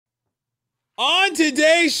On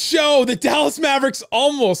today's show, the Dallas Mavericks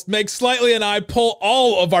almost make Slightly and I pull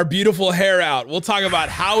all of our beautiful hair out. We'll talk about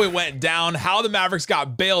how it went down, how the Mavericks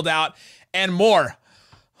got bailed out, and more.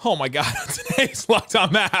 Oh my God, on today's Locked On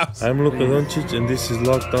Mavs. I'm Luka Doncic, and this is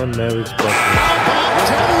Locked On Mavericks. How about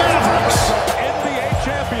 10 Mavericks? NBA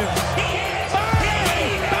champions.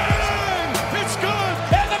 Bang! Bang! It's good!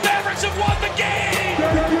 And the Mavericks have won the game!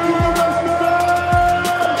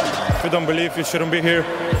 If you don't believe, you shouldn't be here.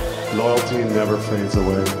 Loyalty never fades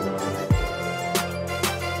away.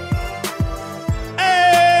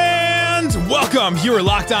 And welcome. You are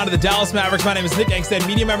locked on to the Dallas Mavericks. My name is Nick Angstadt,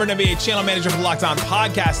 media member and NBA channel manager for the Locked On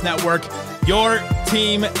Podcast Network. Your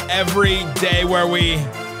team every day where we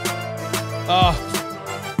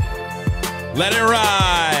let it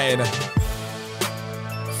ride.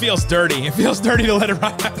 Feels dirty. It feels dirty to let it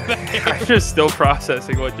ride after that game. I'm just still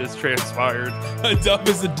processing what just transpired. A dub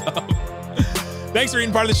is a dub. Thanks for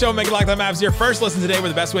being part of the show. Make it Locked On Mavs your first listen today, where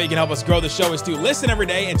the best way you can help us grow the show is to listen every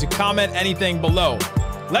day and to comment anything below.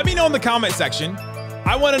 Let me know in the comment section.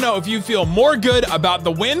 I want to know if you feel more good about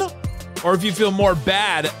the win or if you feel more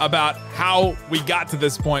bad about how we got to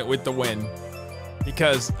this point with the win,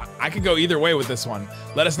 because I could go either way with this one.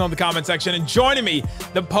 Let us know in the comment section. And joining me,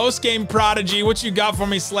 the post-game prodigy. What you got for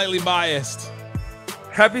me, Slightly Biased?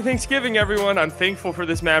 Happy Thanksgiving, everyone. I'm thankful for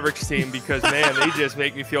this Mavericks team because, man, they just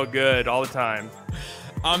make me feel good all the time.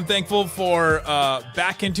 I'm thankful for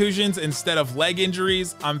back contusions instead of leg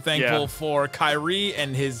injuries. I'm thankful for Kyrie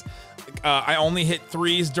and his I only hit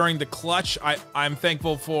threes during the clutch. I'm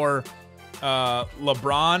thankful for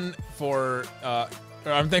LeBron for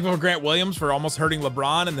I'm thankful for Grant Williams for almost hurting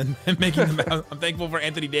LeBron and then making them. I'm thankful for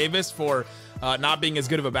Anthony Davis for not being as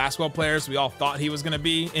good of a basketball player as we all thought he was going to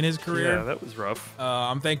be in his career. Yeah, that was rough.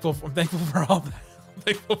 I'm thankful for all that. I'm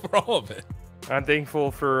thankful for all of it. I'm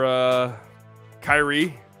thankful for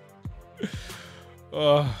Kyrie.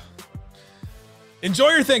 Enjoy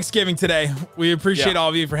your Thanksgiving today. We appreciate all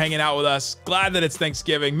of you for hanging out with us. Glad that it's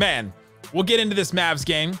Thanksgiving. Man, we'll get into this Mavs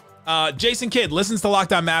game. Jason Kidd listens to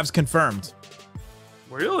Locked On Mavs confirmed.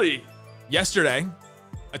 Really? Yesterday,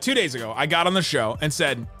 2 days ago, I got on the show and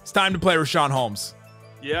said, it's time to play Richaun Holmes.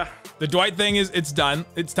 Yeah. The Dwight thing is, it's done.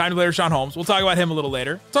 It's time to play Richaun Holmes. We'll talk about him a little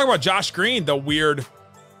later. We'll talk about Josh Green, the weird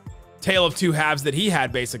tale of two halves that he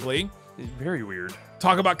had, basically. Very weird.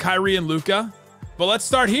 Talk about Kyrie and Luka. But let's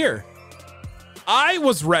start here. I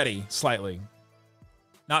was ready, slightly.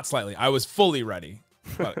 Not slightly. I was fully ready.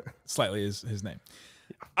 But Slightly is his name.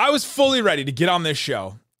 I was fully ready to get on this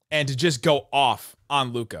show and to just go off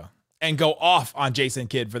on Luka and go off on Jason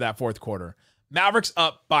Kidd for that fourth quarter. Mavericks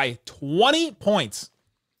up by 20 points,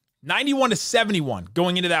 91-71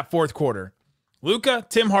 going into that fourth quarter. Luka,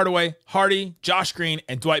 Tim Hardaway, Hardy, Josh Green,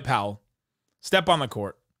 and Dwight Powell step on the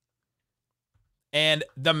court. And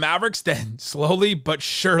the Mavericks then slowly but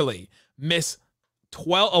surely miss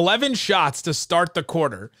 11 shots to start the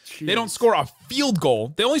quarter. Jeez. They don't score a field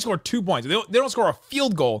goal. They only score 2 points. They don't score a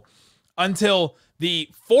field goal until the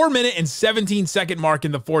 4-minute and 17-second mark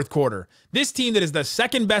in the fourth quarter. This team that is the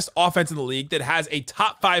second best offense in the league, that has a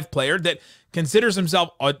top 5 player, that considers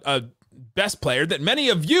himself a best player, that many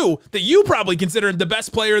of you, that you probably consider the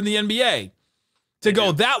best player in the NBA, to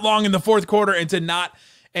go that long in the fourth quarter and to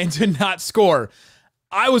not score.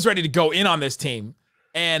 I was ready to go in on this team,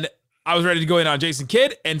 and I was ready to go in on Jason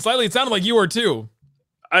Kidd, and slightly it sounded like you were too.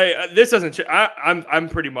 This doesn't. I'm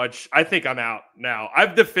pretty much. I think I'm out now.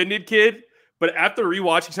 I've defended Kidd, but after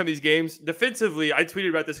rewatching some of these games defensively, I tweeted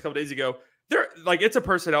about this a couple days ago. They're like, it's a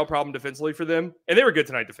personnel problem defensively for them, and they were good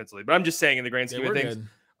tonight defensively. But I'm just saying, in the grand scheme of things,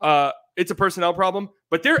 it's a personnel problem.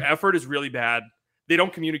 But their effort is really bad. They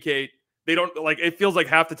don't communicate. They don't, like, it feels like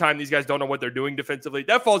half the time these guys don't know what they're doing defensively.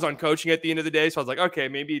 That falls on coaching at the end of the day. So I was like, okay,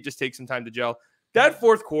 maybe it just takes some time to gel. That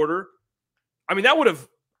fourth quarter, I mean, that would have,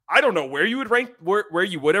 I don't know where you would rank, where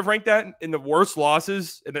you would have ranked that in the worst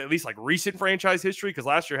losses in at least like recent franchise history, because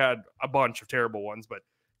last year had a bunch of terrible ones, but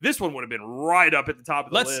this one would have been right up at the top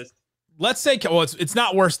of the list. Let's say, well, it's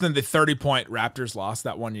not worse than the 30-point Raptors loss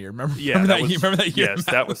that one year. Remember that year? Yes,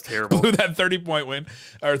 that was terrible. Blew that 30-point win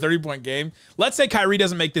or 30-point game. Let's say Kyrie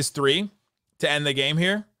doesn't make this 3 to end the game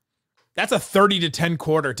here. That's a 30-10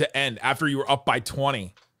 quarter to end after you were up by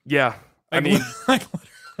 20. Yeah, I mean,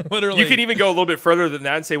 literally. You can even go a little bit further than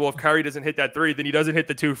that and say, well, if Kyrie doesn't hit that 3, then he doesn't hit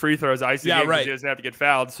the 2 free throws. He doesn't have to get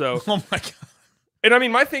fouled. So, oh my God. And I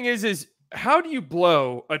mean, my thing is how do you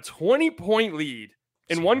blow a 20-point lead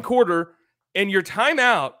in one quarter, and your first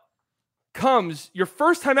timeout comes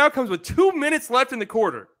with 2 minutes left in the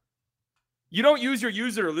quarter? You don't use your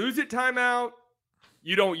use it or lose it timeout.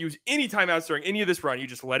 You don't use any timeouts during any of this run. You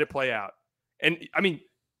just let it play out. And I mean,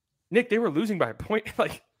 Nick, they were losing by a point.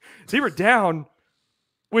 Like, They were down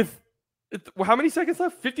with how many seconds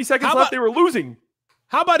left? 50 seconds left. They were losing.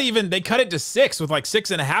 How about even they cut it to 6 with like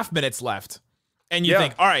 6.5 minutes left? And you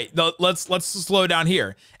think, all right, let's slow down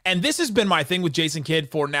here. And this has been my thing with Jason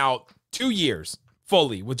Kidd for now 2 years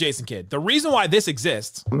fully with Jason Kidd. The reason why this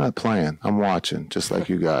exists, I'm not playing, I'm watching, just like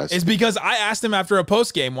you guys, is because I asked him after a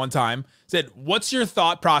post game one time, said, what's your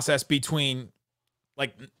thought process between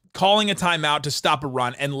like calling a timeout to stop a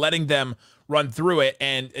run and letting them run through it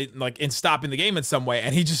and stopping the game in some way?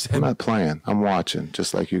 And he just said, I'm not playing, I'm watching,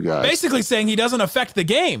 just like you guys. Basically saying he doesn't affect the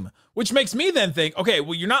game, which makes me then think, okay,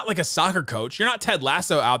 well, you're not like a soccer coach. You're not Ted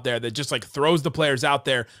Lasso out there that just like throws the players out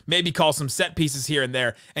there, maybe calls some set pieces here and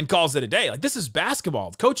there and calls it a day. Like, this is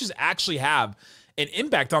basketball. Coaches actually have an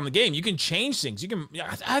impact on the game. You can change things. You can,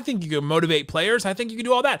 I think you can motivate players. I think you can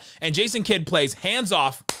do all that. And Jason Kidd plays hands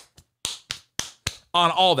off on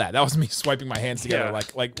all that. That was me swiping my hands together,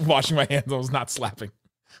 like washing my hands. I was not slapping.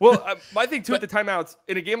 Well, my thing too at the timeouts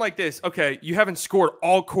in a game like this, okay, you haven't scored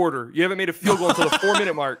all quarter. You haven't made a field goal until the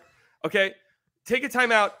 4-minute mark. Okay, take a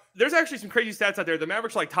timeout. There's actually some crazy stats out there. The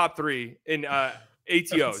Mavericks are like top 3 in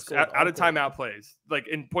ATOs, out of timeout plays, like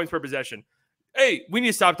in points per possession. Hey, we need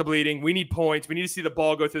to stop the bleeding. We need points. We need to see the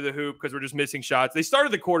ball go through the hoop because we're just missing shots. They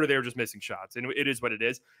started the quarter, they were just missing shots, and it is what it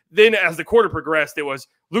is. Then as the quarter progressed, it was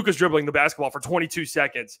Luka's dribbling the basketball for 22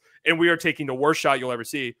 seconds, and we are taking the worst shot you'll ever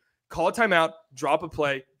see. Call a timeout, drop a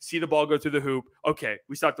play, see the ball go through the hoop. Okay,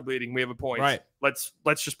 we stopped the bleeding. We have a point. Right. Let's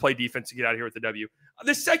just play defense to get out of here with the W.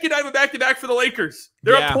 The second time back-to-back for the Lakers.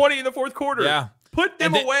 They're up 20 in the fourth quarter. Yeah. Put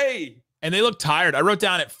them away. And they look tired. I wrote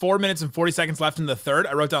down at 4 minutes and 40 seconds left in the third,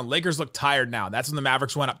 I wrote down Lakers look tired now. That's when the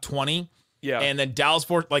Mavericks went up 20. Yeah. And then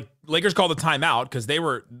Lakers called a timeout because they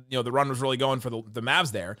were, the run was really going for the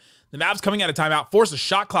Mavs there. The Mavs coming out of timeout forced a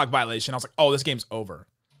shot clock violation. I was like, oh, this game's over.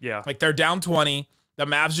 Yeah. Like, they're down 20. The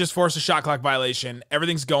Mavs just forced a shot clock violation.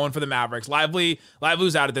 Everything's going for the Mavericks. Lively's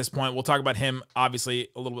out at this point. We'll talk about him, obviously,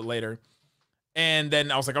 a little bit later. And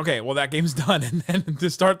then I was like, okay, well, that game's done. And then to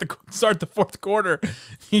start the fourth quarter,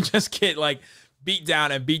 you just get like beat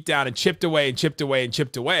down and chipped away and chipped away and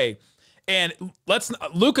chipped away. And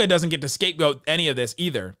Luka doesn't get to scapegoat any of this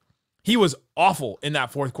either. He was awful in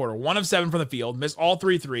that fourth quarter. 1 of 7 from the field, missed all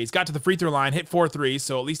 3 threes, got to the free throw line, hit 4 threes.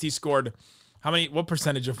 So at least he scored what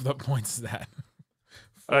percentage of the points is that?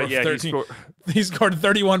 He scored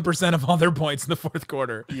 31% of all their points in the fourth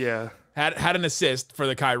quarter. Yeah. Had an assist for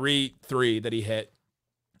the Kyrie 3 that he hit.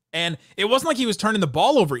 And it wasn't like he was turning the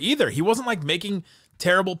ball over either. He wasn't like making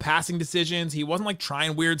terrible passing decisions. He wasn't like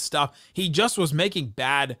trying weird stuff. He just was making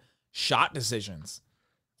bad shot decisions.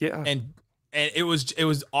 Yeah. And it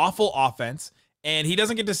was awful offense. And he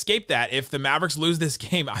doesn't get to escape that. If the Mavericks lose this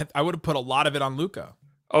game, I would have put a lot of it on Luka.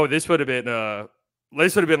 Oh, this would have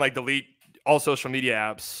been like delete all social media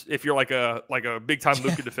apps if you're like a big time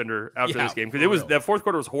Luka defender after this game, because that fourth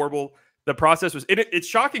quarter was horrible. The process was it's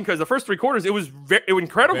shocking because the first 3 quarters it was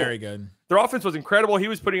incredible, very good. Their offense was incredible. He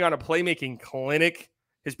was putting on a playmaking clinic.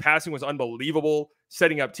 His passing was unbelievable,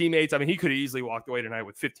 setting up teammates. I mean, he could have easily walked away tonight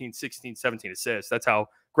with 15, 16, 17 assists. That's how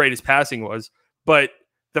great his passing was. But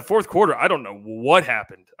the fourth quarter, I don't know what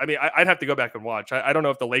happened. I mean, I'd have to go back and watch. I don't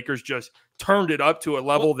know if the Lakers just turned it up to a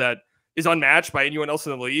level that is unmatched by anyone else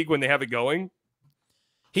in the league when they have it going.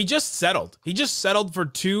 He just settled. He just settled for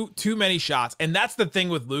too many shots. And that's the thing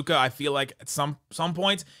with Luka. I feel like at some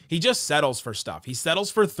points, he just settles for stuff. He settles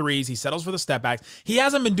for threes. He settles for the step backs. He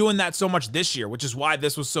hasn't been doing that so much this year, which is why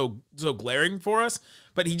this was so glaring for us.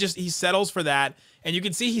 But he settles for that. And you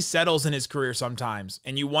can see he settles in his career sometimes.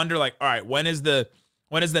 And you wonder, like, all right, when is he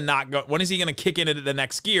going to kick into the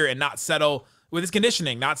next gear and not settle with his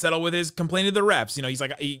conditioning, not settle with his complaining to the refs? He's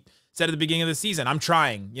like, he said at the beginning of the season, I'm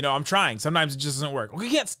trying. Sometimes it just doesn't work. Well,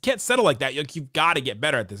 you can't settle like that. You've got to get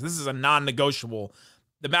better at this. This is a non-negotiable.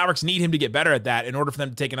 The Mavericks need him to get better at that in order for them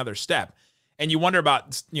to take another step. And you wonder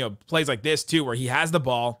about plays like this too, where he has the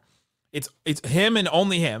ball. It's him and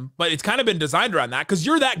only him, but it's kind of been designed around that because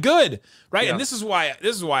you're that good, right? Yeah. And this is why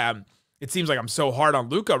it seems like I'm so hard on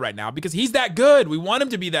Luka right now, because he's that good. We want him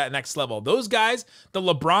to be that next level. Those guys, the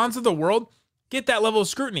LeBrons of the world, get that level of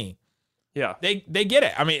scrutiny. Yeah, they get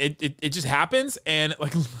it. I mean, it just happens. And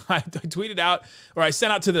like I tweeted out, or I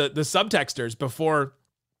sent out to the subtexters before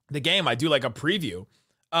the game, I do like a preview.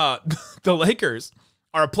 The Lakers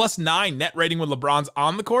are a +9 net rating when LeBron's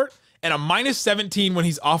on the court and a -17 when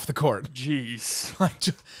he's off the court. Jeez.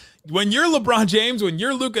 Like, when you're LeBron James, when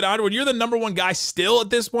you're Luka Doncic, when you're the #1 guy still at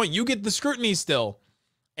this point, you get the scrutiny still.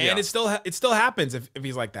 And it still happens if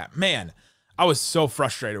he's like that. Man, I was so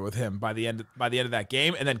frustrated with him by the end of that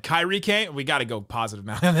game. And then Kyrie came. We got to go positive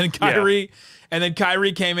now. And then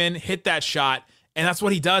Kyrie came in, hit that shot, And that's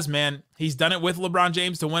what he does, man. He's done it with LeBron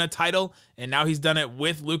James to win a title, and now he's done it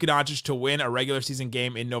with Luka Doncic to win a regular season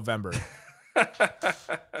game in November.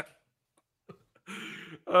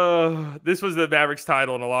 This was the Mavericks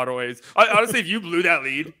title in a lot of ways. Honestly, if you blew that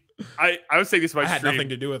lead, I was saying this. I had nothing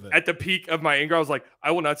to do with it. At the peak of my anger, I was like,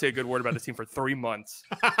 I will not say a good word about this team for 3 months.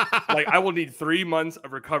 Like, I will need 3 months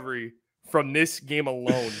of recovery from this game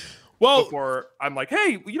alone. Well, before I'm like,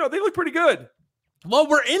 hey, they look pretty good. Well,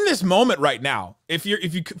 we're in this moment right now. If you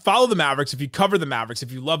follow the Mavericks, if you cover the Mavericks,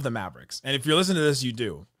 if you love the Mavericks, and if you're listening to this, you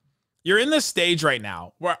do. You're in this stage right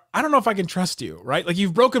now where I don't know if I can trust you, right? Like,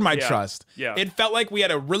 you've broken my trust. Yeah. It felt like we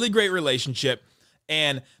had a really great relationship,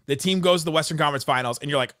 and the team goes to the Western Conference Finals,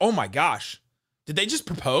 and you're like, oh my gosh, did they just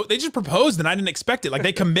propose? They just proposed, and I didn't expect it. Like,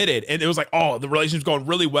 they committed, and it was like, oh, the relationship's going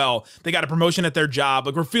really well. They got a promotion at their job.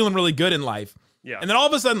 Like, we're feeling really good in life. Yeah. And then all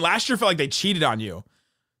of a sudden, last year felt like they cheated on you.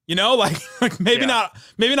 Like maybe not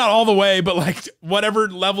all the way, but like whatever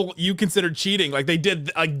level you considered cheating, like they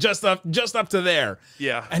did, like just up to there.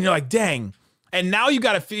 Yeah. And you're like, dang. And now you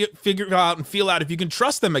got to figure out and feel out if you can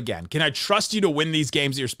trust them again. Can I trust you to win these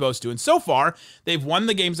games that you're supposed to? And so far, they've won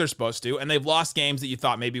the games they're supposed to, and they've lost games that you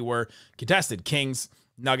thought maybe were contested. Kings,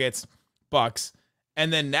 Nuggets, Bucks.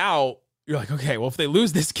 And then now you're like, okay, well, if they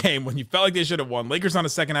lose this game when you felt like they should have won, Lakers on a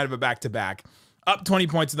second night of a back-to-back, up 20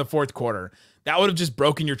 points in the fourth quarter, that would have just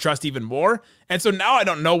broken your trust even more. And so now I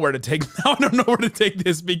don't know where to take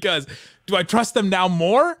this, because do I trust them now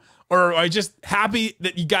more, or am I just happy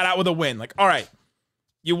that you got out with a win? Like, all right,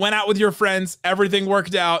 you went out with your friends, everything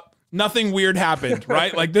worked out, nothing weird happened,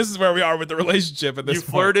 right? Like, this is where we are with the relationship at this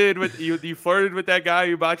point. You flirted with that guy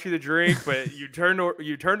who bought you the drink, but you turned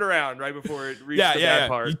around right before it reached the bad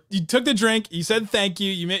part. You took the drink, you said thank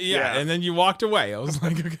you, and then you walked away. I was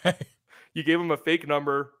like, okay. You gave him a fake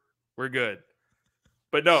number. We're good.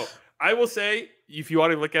 But no, I will say, if you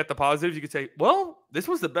want to look at the positives, you could say, well, this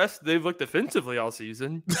was the best they've looked defensively all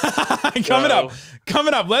season. Coming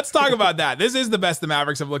up, let's talk about that. This is the best the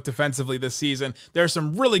Mavericks have looked defensively this season. There are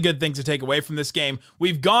some really good things to take away from this game.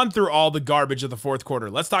 We've gone through all the garbage of the fourth quarter.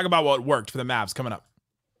 Let's talk about what worked for the Mavs coming up.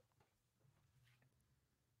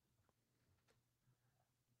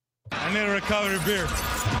 I need a recovery beer.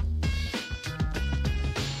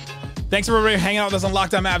 Thanks for everybody hanging out with us on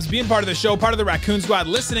Locked On Mavs, being part of the show, part of the Raccoon Squad,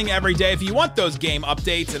 listening every day. If you want those game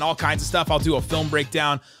updates and all kinds of stuff, I'll do a film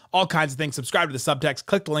breakdown, all kinds of things. Subscribe to the subtext,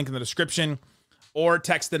 click the link in the description, or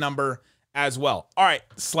text the number as well. All right,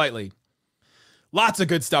 Slightly. Lots of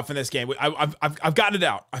good stuff in this game. I've gotten it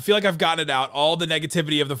out. I feel like I've gotten it out. All the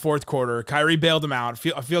negativity of the fourth quarter. Kyrie bailed him out.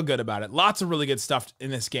 I feel good about it. Lots of really good stuff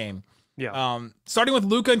in this game. Yeah. Starting with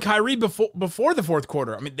Luka and Kyrie before the fourth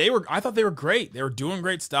quarter. I mean, I thought they were great. They were doing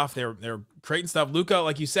great stuff. They were creating stuff. Luka,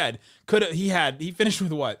 like you said, he finished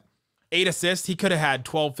with what? 8 assists. He could have had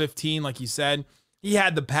 12, 15, like you said. He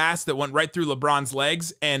had the pass that went right through LeBron's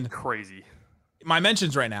legs, and crazy. My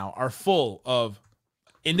mentions right now are full of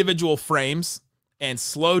individual frames and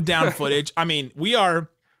slowed down footage. I mean, we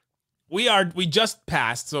just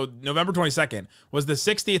passed, so November 22nd was the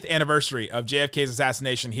 60th anniversary of JFK's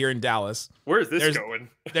assassination here in Dallas. Where is this going?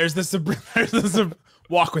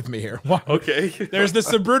 Walk with me here. Okay. There's the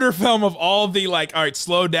Sabruder film of all the, like, all right,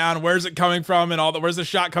 slow down. Where's it coming from? And where's the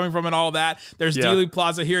shot coming from and all that. There's Dealey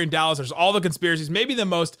Plaza here in Dallas. There's all the conspiracies, maybe the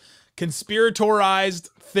most conspiratorized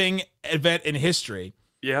event in history.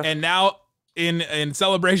 Yeah. And now, in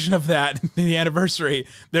celebration of that, the anniversary,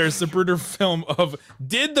 there's a Sabruder film of,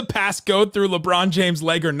 did the pass go through LeBron James'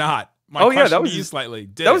 leg or not? That was slightly.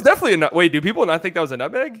 That was definitely a wait. Do people not think that was a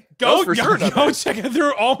nutmeg? Go check it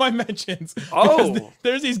through all my mentions. Oh,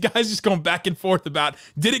 there's these guys just going back and forth about,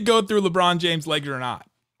 did it go through LeBron James' leg or not?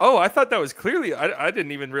 Oh, I thought that was clearly. I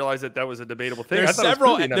didn't even realize that was a debatable thing.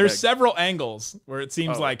 There's several angles where it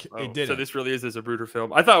seems like it did. So this really is a Sabruder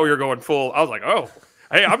film. I thought we were going full. I was like, oh,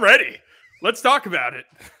 hey, I'm ready. Let's talk about it.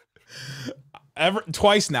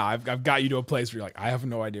 Twice now, I've got you to a place where you're like, I have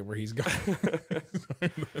no idea where he's going.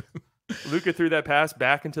 Luka threw that pass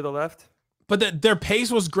back into the left. But their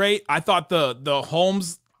pace was great. I thought the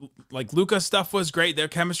Holmes, like, Luka stuff was great. Their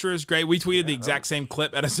chemistry was great. We tweeted the exact same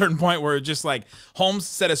clip at a certain point where it just, like, Holmes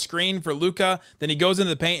set a screen for Luka, then he goes into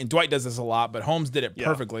the paint, and Dwight does this a lot, but Holmes did it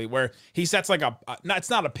perfectly, where he sets like it's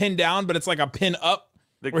not a pin down, but it's like a pin up.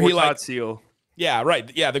 The Quartot seal. Yeah, right.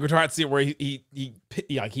 Yeah, the Quartot seal where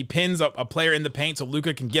he pins a player in the paint so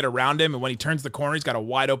Luka can get around him, and when he turns the corner, he's got a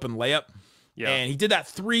wide open layup. Yeah. And he did that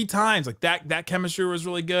 3 times. Like, that chemistry was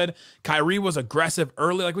really good. Kyrie was aggressive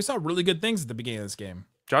early. Like, we saw really good things at the beginning of this game.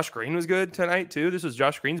 Josh Green was good tonight too. This was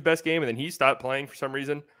Josh Green's best game, and then he stopped playing for some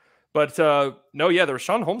reason. But the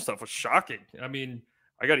Rashawn Holmes stuff was shocking. I mean,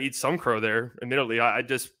 I got to eat some crow there. Admittedly,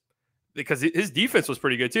 because his defense was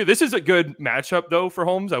pretty good too. This is a good matchup though for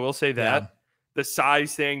Holmes. I will say that. Yeah. The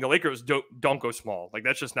size thing, the Lakers don't go small. Like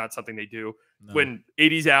that's just not something they do. No. When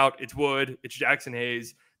AD's out, it's Wood, it's Jackson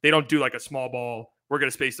Hayes. They don't do like a small ball. We're going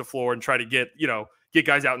to space the floor and try to get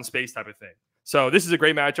guys out in space type of thing. So this is a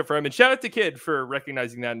great matchup for him. And shout out to Kidd for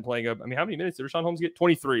recognizing that and playing up. I mean, how many minutes did Richaun Holmes get?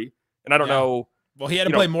 23. And I don't know. Well, he had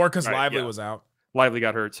to play more because Lively was out. Lively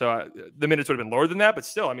got hurt. So the minutes would have been lower than that. But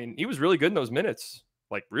still, I mean, he was really good in those minutes.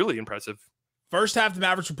 Like really impressive. First half, the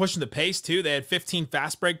Mavericks were pushing the pace too. They had 15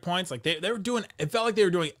 fast break points. Like they were doing, it felt like they were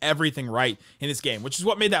doing everything right in this game, which is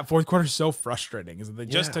what made that fourth quarter so frustrating, is that they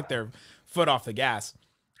just took their foot off the gas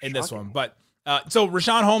in this one. But so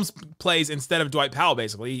Richaun Holmes plays instead of Dwight Powell.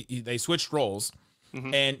 Basically, they switched roles,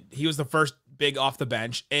 and he was the first big off the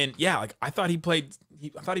bench. And yeah, like I thought he played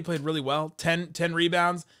really well. 10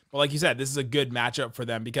 rebounds. But like you said, this is a good matchup for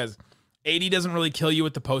them because AD doesn't really kill you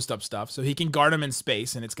with the post-up stuff, so he can guard him in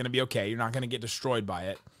space, and it's going to be okay. You're not going to get destroyed by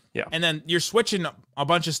it. Yeah. And then you're switching a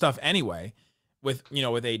bunch of stuff anyway with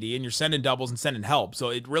AD, and you're sending doubles and sending help, so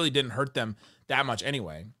it really didn't hurt them that much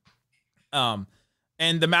anyway. And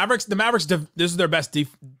the Mavericks, this is their best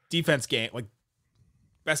defense game, like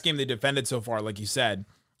best game they defended so far, like you said.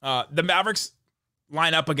 The Mavericks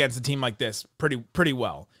line up against a team like this pretty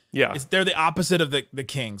well. Yeah, they're the opposite of the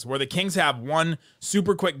Kings, where the Kings have one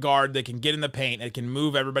super quick guard that can get in the paint and can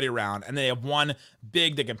move everybody around, and they have one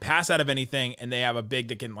big that can pass out of anything, and they have a big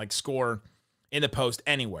that can like score in the post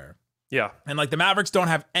anywhere. Yeah, and like the Mavericks don't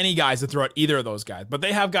have any guys to throw at either of those guys, but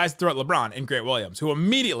they have guys to throw at LeBron and Grant Williams, who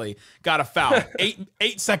immediately got a foul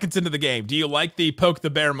 8 seconds into the game. Do you like the poke the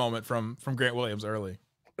bear moment from Grant Williams early?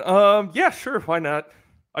 Yeah, sure, why not?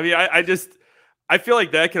 I mean, I feel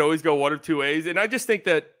like that can always go one of two ways, and I just think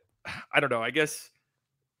that. I don't know. I guess,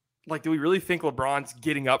 like, do we really think LeBron's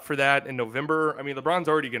getting up for that in November? I mean, LeBron's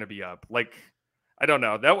already going to be up. Like, I don't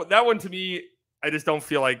know. That one to me, I just don't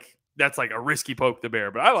feel like that's like a risky poke the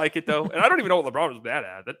bear. But I like it though, and I don't even know what LeBron was bad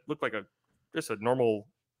at. That looked like just a normal.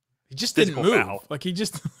 He just didn't move. Foul. Like he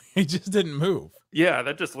just didn't move. Yeah,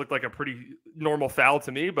 that just looked like a pretty normal foul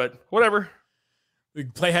to me. But whatever. The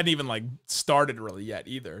play hadn't even like started really yet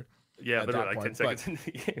either. Yeah, but like 10 seconds into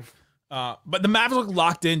the game. But the Mavs looked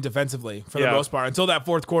locked in defensively for the most part until that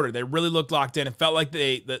fourth quarter. They really looked locked in. It felt like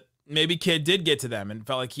that maybe Kidd did get to them and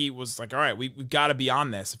felt like he was like, all right, we've got to be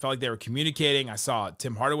on this. It felt like they were communicating. I saw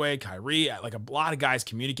Tim Hardaway, Kyrie, like a lot of guys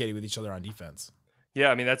communicating with each other on defense. Yeah,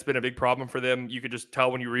 I mean, that's been a big problem for them. You could just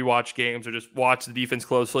tell when you rewatch games or just watch the defense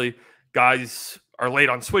closely. Guys are late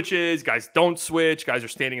on switches. Guys don't switch. Guys are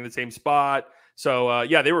standing in the same spot. So,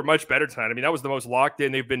 yeah, they were much better tonight. I mean, that was the most locked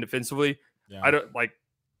in they've been defensively. Yeah. I don't like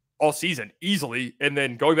all season easily. And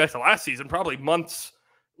then going back to last season, probably months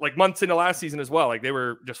into last season as well. Like they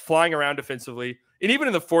were just flying around defensively. And even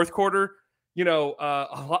in the fourth quarter, a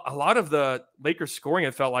lot of the Lakers scoring,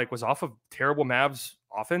 it felt like, was off of terrible Mavs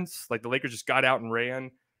offense. Like the Lakers just got out and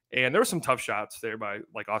ran. And there were some tough shots there by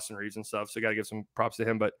like Austin Reeves and stuff. So you got to give some props to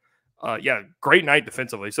him. But yeah, great night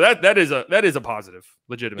defensively. So that is a positive,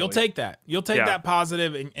 legitimately. You'll take that. You'll take that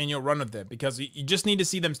positive and you'll run with it because you just need to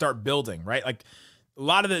see them start building, right? Like a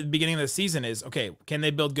lot of the beginning of the season is, okay, can they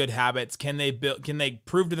build good habits? Can they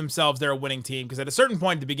prove to themselves they're a winning team? Because at a certain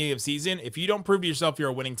point at the beginning of the season, if you don't prove to yourself you're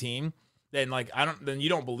a winning team, then then you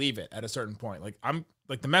don't believe it at a certain point. Like I'm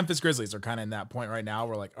like the Memphis Grizzlies are kind of in that point right now.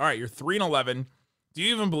 We're like, all right, you're 3-11. Do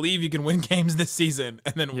you even believe you can win games this season?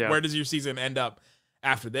 And then where does your season end up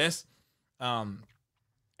after this? And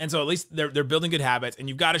so at least they're building good habits, and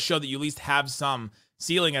you've got to show that you at least have some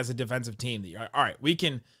ceiling as a defensive team. That you're all right, we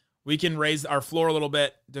can raise our floor a little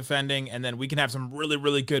bit defending, and then we can have some really,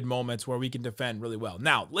 really good moments where we can defend really well.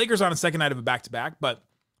 Now, Lakers on a second night of a back-to-back, but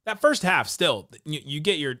that first half still, you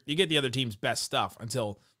get the other team's best stuff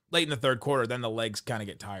until late in the third quarter. Then the legs kind of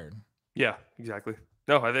get tired. Yeah, exactly.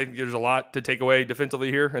 No, I think there's a lot to take away defensively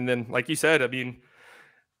here. And then, like you said, I mean,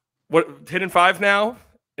 10-5 now,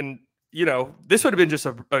 and this would have been just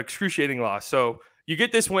an excruciating loss. So you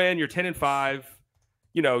get this win, you're 10-5.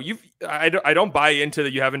 I don't buy into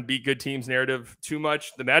that you haven't beat good teams narrative too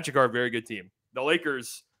much. The Magic are a very good team. The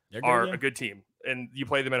Lakers are a good team, and you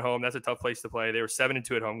play them at home. That's a tough place to play. They were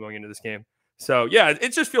 7-2 at home going into this game. So yeah,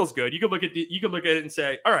 it just feels good. You could look at it and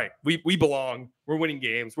say, all right, we belong. We're winning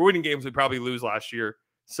games. We're winning games we probably lose last year.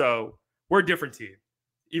 So we're a different team,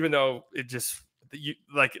 even though it just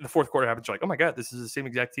like in the fourth quarter happens. You're like, oh my God, this is the same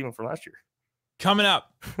exact team from last year. Coming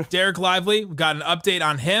up, Derek Lively. We've got an update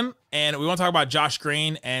on him, and we want to talk about Josh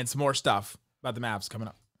Green and some more stuff about the Mavs coming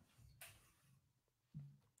up.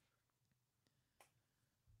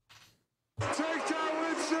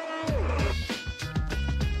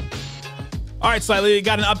 All right, Slightly, we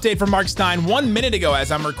got an update from Mark Stein 1 minute ago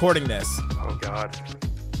as I'm recording this. Oh, God.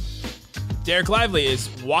 Dereck Lively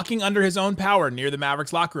is walking under his own power near the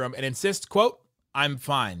Mavericks locker room and insists, quote, "I'm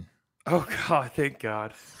fine." Oh, God. Thank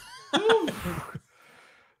God.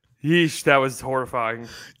 Yeesh, that was horrifying.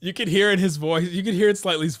 You could hear in his voice, you could hear in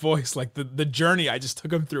Slightly's voice, like the journey I just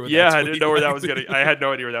took him through. Yeah, I didn't know where that was going to, I had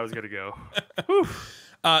no idea where that was going to go.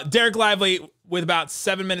 Dereck Lively, with about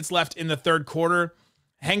 7 minutes left in the third quarter,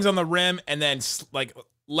 hangs on the rim and then like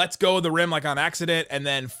lets go of the rim like on accident and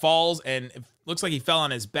then falls, and it looks like he fell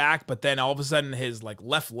on his back, but then all of a sudden his like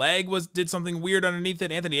left leg did something weird underneath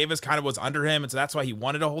it. Anthony Davis kind of was under him, and so that's why he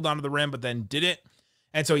wanted to hold on to the rim, but then didn't.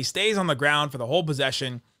 And so he stays on the ground for the whole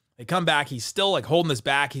possession. They come back. He's still like holding his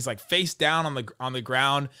back. He's like face down on the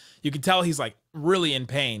ground. You can tell he's like really in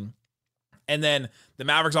pain. And then the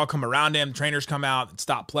Mavericks all come around him. Trainers come out,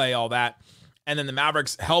 stop play, all that. And then the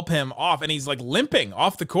Mavericks help him off, and he's like limping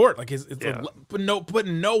off the court, like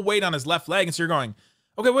putting no weight on his left leg. And so you're going,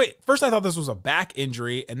 okay, wait. First I thought this was a back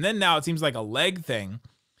injury, and then now it seems like a leg thing.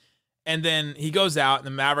 And then he goes out, and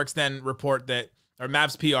the Mavericks then report that, or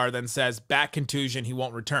Mavs PR then says back contusion, he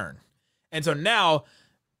won't return. And so now,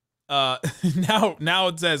 now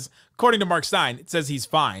it says, according to Mark Stein, it says he's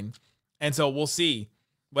fine. And so we'll see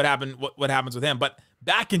what happens with him. But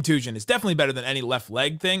back contusion is definitely better than any left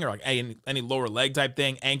leg thing or like any lower leg type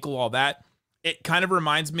thing, ankle, all that. It kind of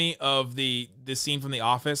reminds me of the scene from The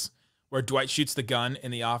Office where Dwight shoots the gun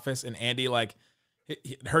in the office and Andy like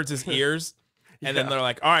it hurts his ears. And then they're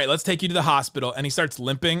like, all right, let's take you to the hospital. And he starts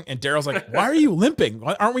limping. And Daryl's like, why are you limping?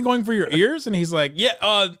 Aren't we going for your ears? And he's like,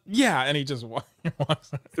 yeah. And he just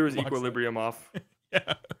threw his equilibrium off.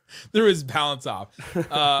 Yeah, threw his balance off.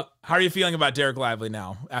 How are you feeling about Dereck Lively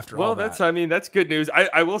now after all that? Well, that's good news.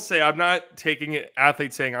 I will say I'm not taking it,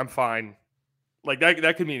 athletes saying I'm fine. Like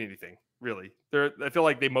that could mean anything, really. I feel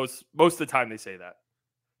like they most of the time they say that.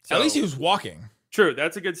 So, at least he was walking. True,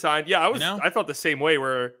 that's a good sign. Yeah, I felt the same way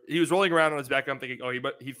where he was rolling around on his back. I'm thinking, oh,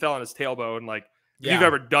 he fell on his tailbone. Like if you've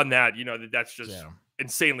ever done that, you know that's just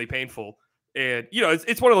insanely painful. And you know,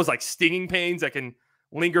 it's one of those like stinging pains that can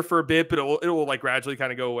linger for a bit, but it will like gradually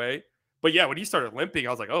kind of go away. But yeah, when he started limping, I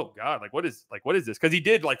was like, oh God, what is this? Because he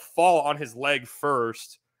did like fall on his leg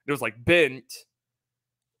first. It was like bent.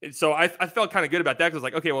 And so I felt kind of good about that because I was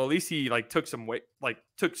like, okay, well, at least he like took some weight, like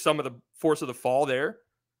took some of the force of the fall there.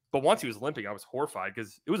 But once he was limping, I was horrified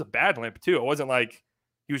because it was a bad limp too. It wasn't like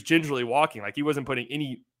he was gingerly walking. Like he wasn't putting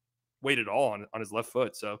any weight at all on his left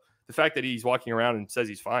foot. So the fact that he's walking around and says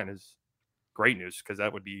he's fine is great news because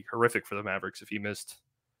that would be horrific for the Mavericks if he missed.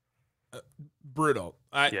 Brutal.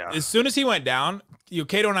 As soon as he went down,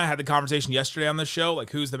 Cato and I had the conversation yesterday on this show, like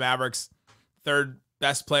who's the Mavericks' third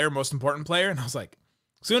best player, most important player. And I was like,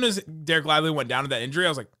 as soon as Dereck Lively went down to that injury, I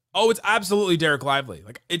was like, oh, it's absolutely Dereck Lively.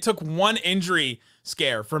 Like it took one injury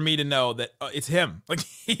scare for me to know that it's him. Like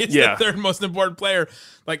he is the third most important player.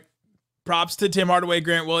 Like props to Tim Hardaway,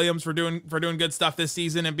 Grant Williams for doing good stuff this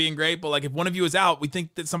season and being great. But like if one of you is out, we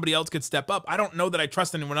think that somebody else could step up. I don't know that I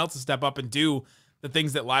trust anyone else to step up and do the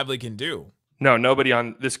things that Lively can do. No, nobody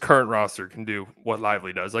on this current roster can do what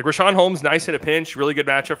Lively does. Like Rashawn Holmes, nice in a pinch, really good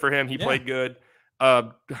matchup for him. He played good.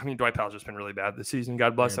 I mean, Dwight Powell's just been really bad this season.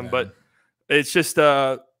 God bless him. But it's just,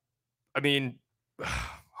 I mean,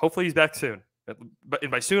 hopefully he's back soon. But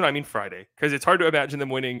by soon, I mean Friday, because it's hard to imagine them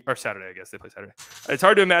winning, or Saturday, I guess they play Saturday. It's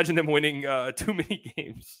hard to imagine them winning too many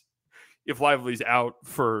games if Lively's out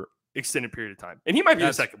for extended period of time. And he might be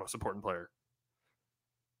the second most important player,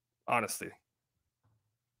 honestly.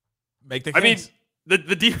 Make the case. I mean,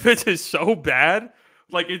 the defense is so bad.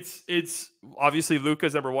 Like it's obviously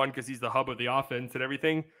Luka's number one because he's the hub of the offense and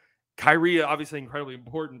everything. Kyrie obviously incredibly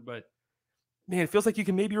important, but man, it feels like you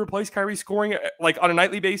can maybe replace Kyrie scoring like on a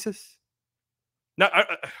nightly basis. No,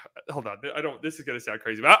 hold on. This is gonna sound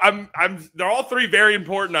crazy, but they're all three very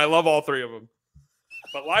important. I love all three of them,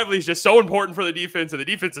 but Lively's just so important for the defense, and the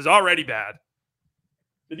defense is already bad.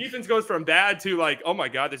 The defense goes from bad to like, oh my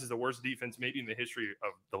God, this is the worst defense maybe in the history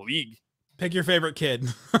of the league. Pick your favorite kid.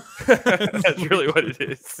 That's really what it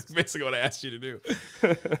is. That's basically what I asked you to do.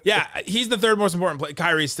 Yeah, he's the third most important player.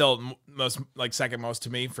 Kyrie's still second most to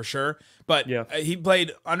me for sure. But he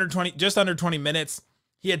played just under 20 minutes.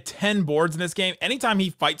 He had 10 boards in this game. Anytime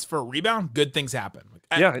he fights for a rebound, good things happen.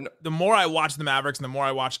 The more I watch the Mavericks and the more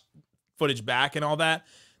I watch footage back and all that,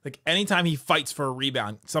 like anytime he fights for a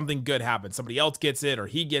rebound, something good happens. Somebody else gets it or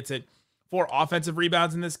he gets it. 4 offensive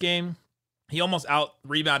rebounds in this game. He almost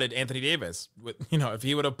out-rebounded Anthony Davis. If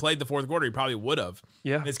he would have played the fourth quarter, he probably would have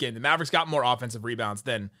in this game. The Mavericks got more offensive rebounds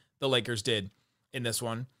than the Lakers did in this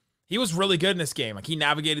one. He was really good in this game. Like he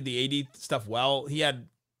navigated the AD stuff well. He had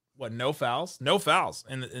no fouls? No fouls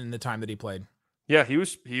in the time that he played. Yeah, he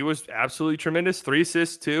was absolutely tremendous. 3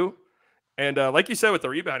 assists too. And like you said with the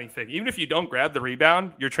rebounding thing, even if you don't grab the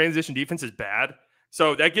rebound, your transition defense is bad.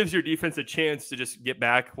 So that gives your defense a chance to just get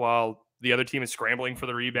back while the other team is scrambling for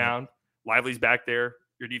the rebound. Lively's back there.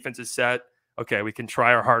 Your defense is set. Okay, we can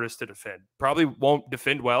try our hardest to defend. Probably won't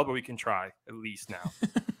defend well, but we can try at least now.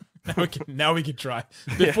 now we can try.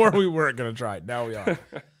 Before we weren't going to try. Now we are.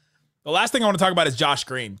 The last thing I want to talk about is Josh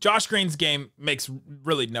Green. Josh Green's game makes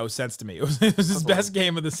really no sense to me. It was his best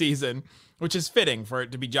game of the season, which is fitting for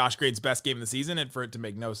it to be Josh Green's best game of the season and for it to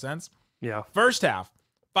make no sense. Yeah. First half,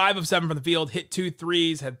 5 of 7 from the field, hit 2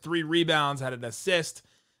 threes, had 3 rebounds, had an assist,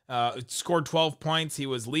 scored 12 points. He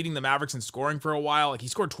was leading the Mavericks in scoring for a while. Like, he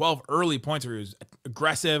scored 12 early points where he was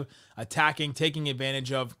aggressive, attacking, taking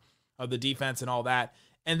advantage of the defense and all that.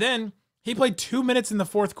 And then he played 2 minutes in the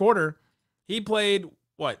fourth quarter. He played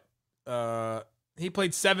what? He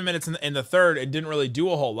played 7 minutes in the third and didn't really do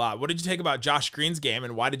a whole lot. What did you take about Josh Green's game,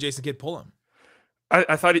 and why did Jason Kidd pull him?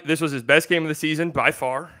 I thought this was his best game of the season by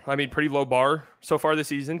far. I mean, pretty low bar so far this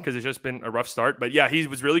season because it's just been a rough start. But yeah, he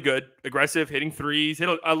was really good, aggressive, hitting threes, hit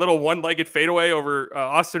a little one-legged fadeaway over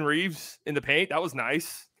Austin Reeves in the paint. That was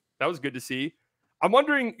nice. That was good to see. I'm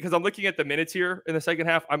wondering, because I'm looking at the minutes here in the second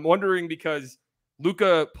half, I'm wondering because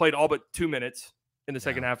Luka played all but 2 minutes in the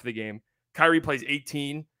second half of the game. Kyrie plays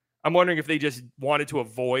 18. I'm wondering if they just wanted to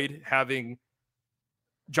avoid having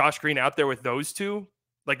Josh Green out there with those two.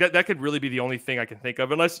 Like that could really be the only thing I can think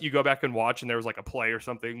of, unless you go back and watch and there was like a play or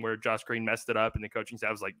something where Josh Green messed it up and the coaching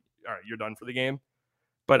staff was like, all right, you're done for the game.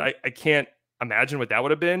 But I can't imagine what that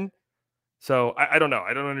would have been. So I don't know.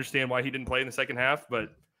 I don't understand why he didn't play in the second half,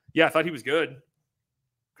 but yeah, I thought he was good.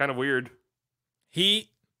 Kind of weird.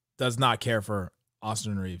 He does not care for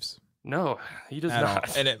Austin Reeves. No, he does not.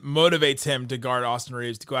 All. And it motivates him to guard Austin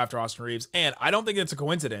Reeves, to go after Austin Reeves. And I don't think it's a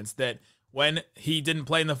coincidence that when he didn't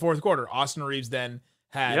play in the fourth quarter, Austin Reeves then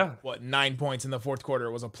had 9 points in the fourth quarter.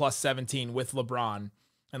 It was a plus 17 with LeBron,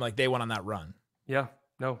 and like they went on that run. Yeah,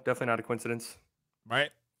 no, definitely not a coincidence. Right?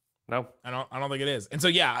 No, I don't think it is. And so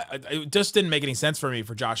yeah, it just didn't make any sense for me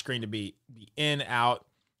for Josh Green to be in, out,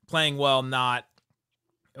 playing well, not.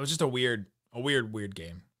 It was just a weird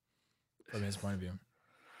game from his point of view.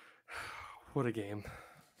 What a game!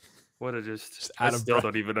 What a just I still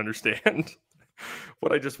don't even understand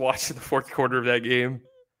what I just watched in the fourth quarter of that game.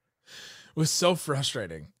 It was so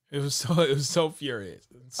frustrating. It was so furious.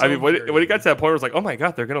 I mean, when it got to that point, I was like, "Oh my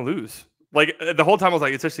god, they're gonna lose!" Like the whole time, I was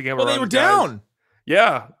like, "It's just a game." Well, they were down.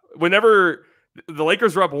 Yeah, whenever the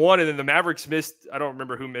Lakers were up 1, and then the Mavericks missed. I don't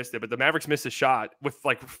remember who missed it, but the Mavericks missed a shot with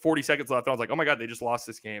like 40 seconds left. And I was like, "Oh my god, they just lost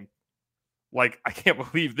this game." Like, I can't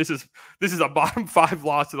believe this is a bottom 5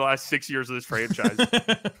 loss in the last 6 years of this franchise.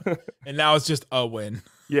 And now it's just a win.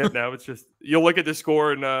 Yeah, now it's just you'll look at the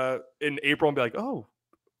score in April and be like, "Oh,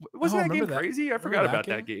 wasn't that game crazy? I forgot about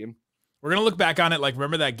that game." We're gonna look back on it like,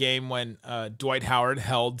 remember that game when Dwight Howard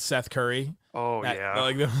held Seth Curry? Oh,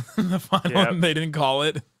 like the final one, they didn't call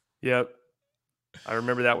it. Yep, I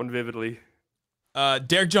remember that one vividly.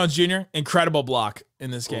 Derrick Jones Jr. incredible block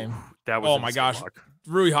in this game. That was my gosh. Block.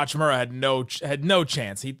 Rui Hachimura had no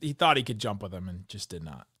chance. He thought he could jump with him and just did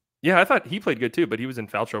not. Yeah, I thought he played good too, but he was in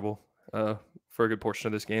foul trouble for a good portion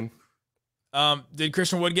of this game. Did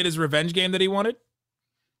Christian Wood get his revenge game that he wanted?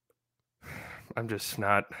 I'm just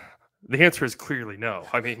not. The answer is clearly no.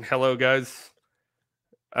 I mean, hello guys.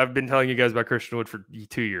 I've been telling you guys about Christian Wood for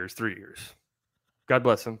 2 years, 3 years. God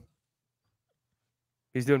bless him.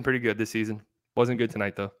 He's doing pretty good this season. Wasn't good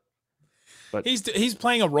tonight though. But he's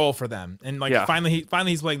playing a role for them, and like finally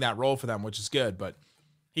he's playing that role for them, which is good. But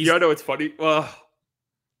y'all know what's funny? Well,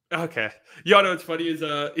 okay. Y'all know what's funny is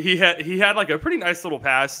he had like a pretty nice little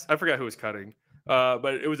pass. I forgot who was cutting,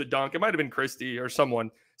 but it was a dunk. It might have been Christie or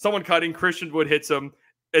someone cutting. Christian Wood hits him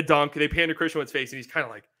a dunk. They pan to Christian Wood's face, and he's kind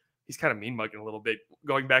of mean mugging a little bit,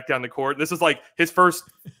 going back down the court. This is like his first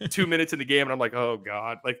 2 minutes in the game, and I'm like, oh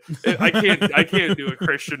god, like I can't do a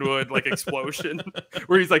Christian Wood like explosion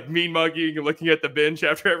where he's like mean mugging and looking at the bench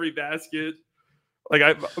after every basket.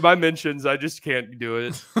 Like my mentions, I just can't do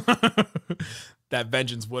it. That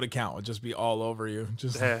Vengeance Wood account would just be all over you.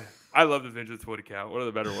 Just I love the Vengeance Wood account. One of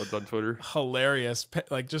the better ones on Twitter. Hilarious,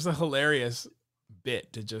 like just a hilarious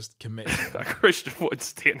bit to just commit. A Christian Wood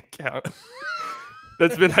stan account.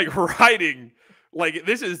 That's been like writing. Like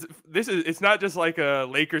this is it's not just like a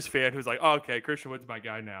Lakers fan who's like, oh, okay, Christian Wood's my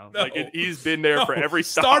guy now. No. Like he's been there for every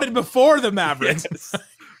stop. Started before the Mavericks. Yes.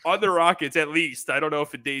 On the Rockets at least. I don't know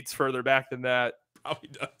if it dates further back than that. Probably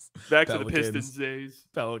does. Back to the Pistons days.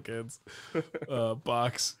 Pelicans.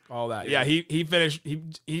 Bucks, all that. Yeah, he finished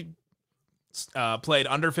he played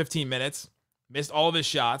under 15 minutes, Missed all of his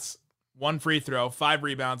shots. 1 free throw, 5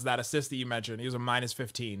 rebounds. That assist that you mentioned, he was a minus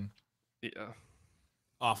 15. Yeah.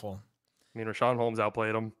 Awful. I mean, Rashawn Holmes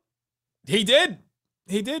outplayed him. He did.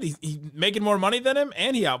 He making more money than him,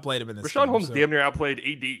 and he outplayed him in this Rashawn game, Holmes so. damn near outplayed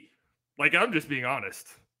AD. Like, I'm just being honest.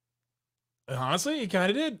 Honestly, he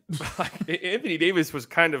kind of did. Anthony Davis was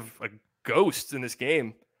kind of a ghost in this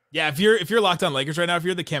game. Yeah, if you're locked on Lakers right now, if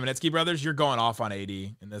you're the Kamenetsky brothers, you're going off on AD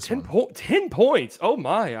in this 10 one. 10 points. Oh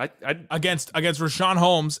my! Against Rashawn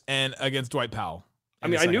Holmes and against Dwight Powell. I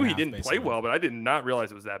mean, I knew he didn't play well, but I did not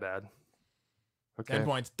realize it was that bad. Okay. 10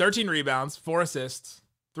 points, 13 rebounds, 4 assists,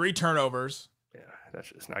 3 turnovers. Yeah, that's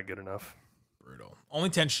just not good enough. Brutal. Only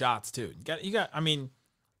 10 shots too. You got. I mean,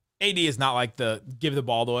 AD is not like the give the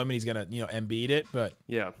ball to him and he's gonna Embiid it, but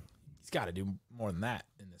yeah, he's got to do more than that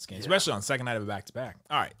in this game, especially on second night of a back-to-back.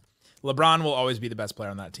 All right. LeBron will always be the best player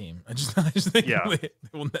on that team. I just think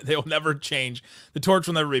they will never change. The torch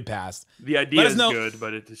will never be passed. The idea is good,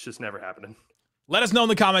 but it's just never happening. Let us know in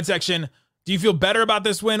the comment section. Do you feel better about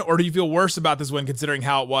this win or do you feel worse about this win considering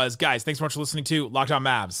how it was? Guys, thanks so much for listening to Locked On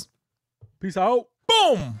Mavs. Peace out.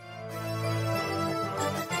 Boom!